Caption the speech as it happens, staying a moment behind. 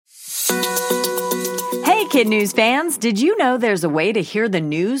Kid News fans, did you know there's a way to hear the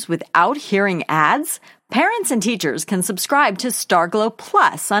news without hearing ads? Parents and teachers can subscribe to Starglow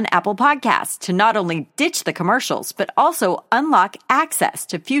Plus on Apple Podcasts to not only ditch the commercials, but also unlock access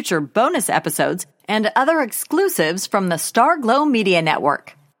to future bonus episodes and other exclusives from the Starglow Media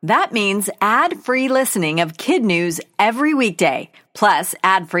Network. That means ad-free listening of Kid News every weekday, plus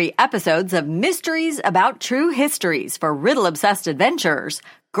ad-free episodes of Mysteries About True Histories for riddle-obsessed adventurers,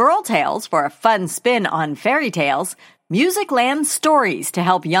 Girl Tales for a fun spin on fairy tales, Musicland Stories to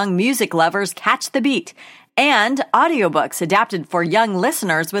help young music lovers catch the beat, and audiobooks adapted for young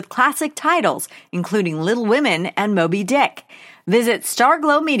listeners with classic titles, including Little Women and Moby Dick. Visit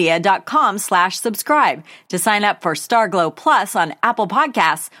starglowmedia.com/subscribe to sign up for Starglow Plus on Apple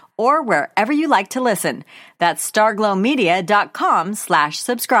Podcasts or wherever you like to listen. That's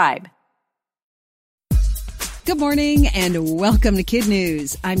starglowmedia.com/subscribe. Good morning and welcome to Kid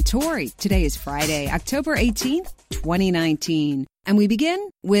News. I'm Tori. Today is Friday, October 18th, 2019. And we begin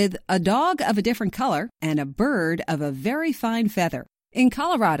with a dog of a different color and a bird of a very fine feather. In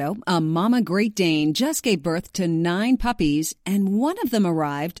Colorado, a mama Great Dane just gave birth to 9 puppies, and one of them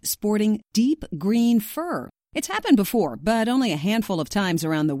arrived sporting deep green fur. It's happened before, but only a handful of times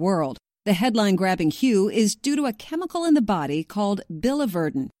around the world. The headline-grabbing hue is due to a chemical in the body called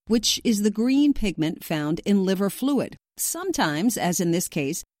biliverdin, which is the green pigment found in liver fluid. Sometimes, as in this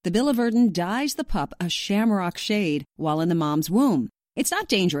case, the biliverdin dyes the pup a shamrock shade while in the mom's womb. It's not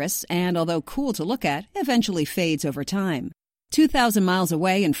dangerous, and although cool to look at, eventually fades over time. 2,000 miles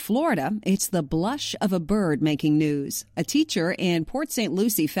away in Florida, it's the blush of a bird making news. A teacher in Port St.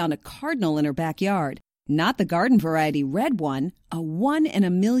 Lucie found a cardinal in her backyard. Not the garden variety red one, a 1 in a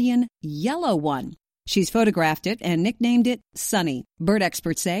million yellow one. She's photographed it and nicknamed it Sunny. Bird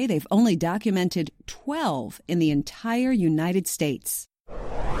experts say they've only documented 12 in the entire United States.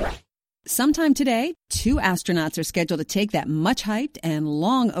 Sometime today, 2 astronauts are scheduled to take that much-hyped and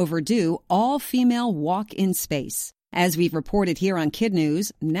long overdue all-female walk in space. As we've reported here on Kid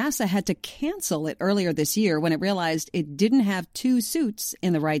News, NASA had to cancel it earlier this year when it realized it didn't have 2 suits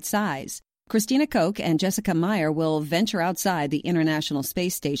in the right size. Christina Koch and Jessica Meyer will venture outside the International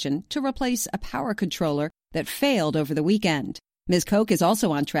Space Station to replace a power controller that failed over the weekend. Ms. Koch is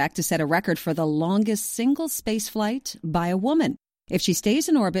also on track to set a record for the longest single space flight by a woman. If she stays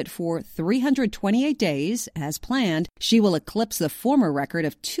in orbit for 328 days, as planned, she will eclipse the former record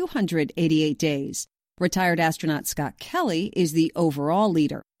of 288 days. Retired astronaut Scott Kelly is the overall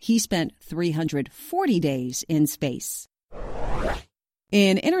leader. He spent 340 days in space.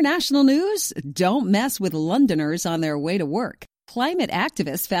 In international news, don't mess with Londoners on their way to work. Climate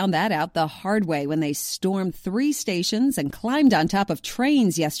activists found that out the hard way when they stormed 3 stations and climbed on top of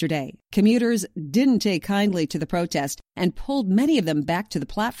trains yesterday. Commuters didn't take kindly to the protest and pulled many of them back to the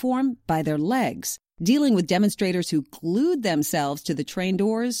platform by their legs. Dealing with demonstrators who glued themselves to the train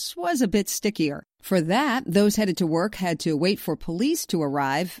doors was a bit stickier. For that, those headed to work had to wait for police to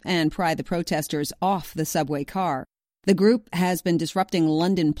arrive and pry the protesters off the subway car. The group has been disrupting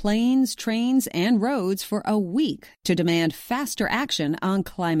London planes, trains, and roads for a week to demand faster action on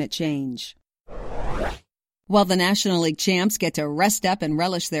climate change. While the National League champs get to rest up and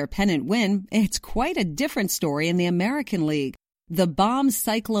relish their pennant win, it's quite a different story in the American League. The bomb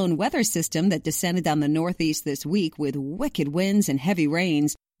cyclone weather system that descended on the Northeast this week with wicked winds and heavy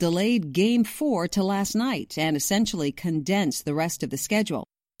rains delayed Game 4 to last night and essentially condensed the rest of the schedule.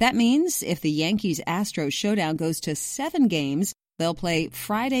 That means if the Yankees-Astros showdown goes to 7 games, they'll play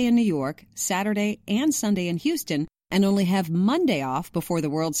Friday in New York, Saturday and Sunday in Houston, and only have Monday off before the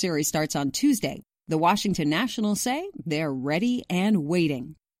World Series starts on Tuesday. The Washington Nationals say they're ready and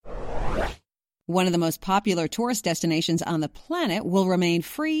waiting. One of the most popular tourist destinations on the planet will remain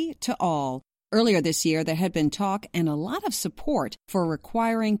free to all. Earlier this year, there had been talk and a lot of support for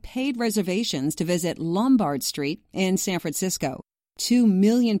requiring paid reservations to visit Lombard Street in San Francisco. 2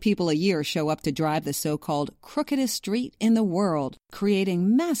 million people a year show up to drive the so-called crookedest street in the world,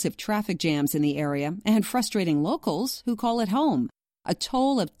 creating massive traffic jams in the area and frustrating locals who call it home. A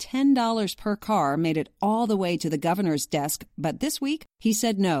toll of $10 per car made it all the way to the governor's desk, but this week he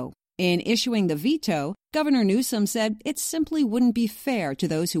said no. In issuing the veto, Governor Newsom said it simply wouldn't be fair to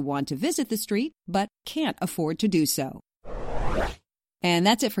those who want to visit the street but can't afford to do so. And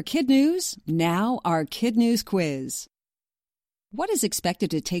that's it for Kid News. Now our Kid News quiz. What is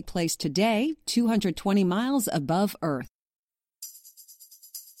expected to take place today, 220 miles above Earth?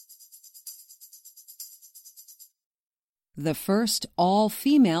 The first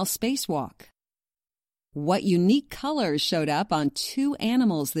all-female spacewalk. What unique colors showed up on 2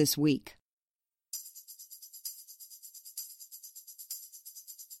 animals this week?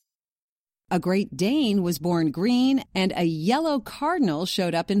 A Great Dane was born green, and a yellow cardinal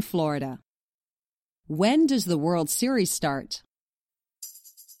showed up in Florida. When does the World Series start?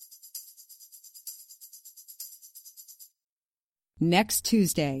 Next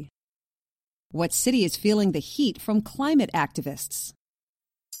Tuesday. What city is feeling the heat from climate activists?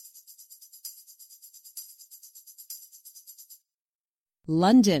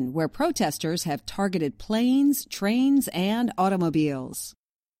 London, where protesters have targeted planes, trains, and automobiles.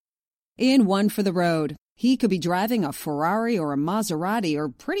 In One for the Road, he could be driving a Ferrari or a Maserati or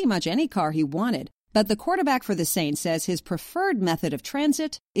pretty much any car he wanted, but the quarterback for the Saints says his preferred method of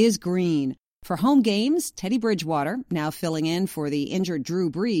transit is green. For home games, Teddy Bridgewater, now filling in for the injured Drew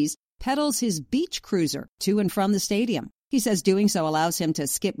Brees, pedals his beach cruiser to and from the stadium. He says doing so allows him to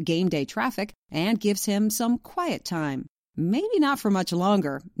skip game day traffic and gives him some quiet time. Maybe not for much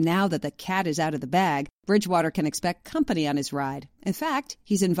longer. Now that the cat is out of the bag, Bridgewater can expect company on his ride. In fact,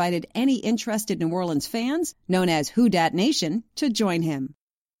 he's invited any interested New Orleans fans, known as Who Dat Nation, to join him.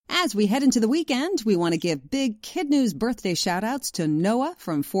 As we head into the weekend, we want to give big Kid News birthday shout-outs to Noah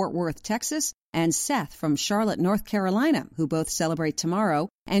from Fort Worth, Texas, and Seth from Charlotte, North Carolina, who both celebrate tomorrow,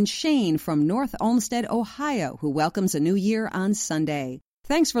 and Shane from North Olmsted, Ohio, who welcomes a new year on Sunday.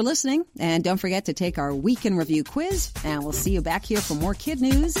 Thanks for listening, and don't forget to take our Week in Review quiz, and we'll see you back here for more Kid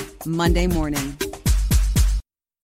News Monday morning.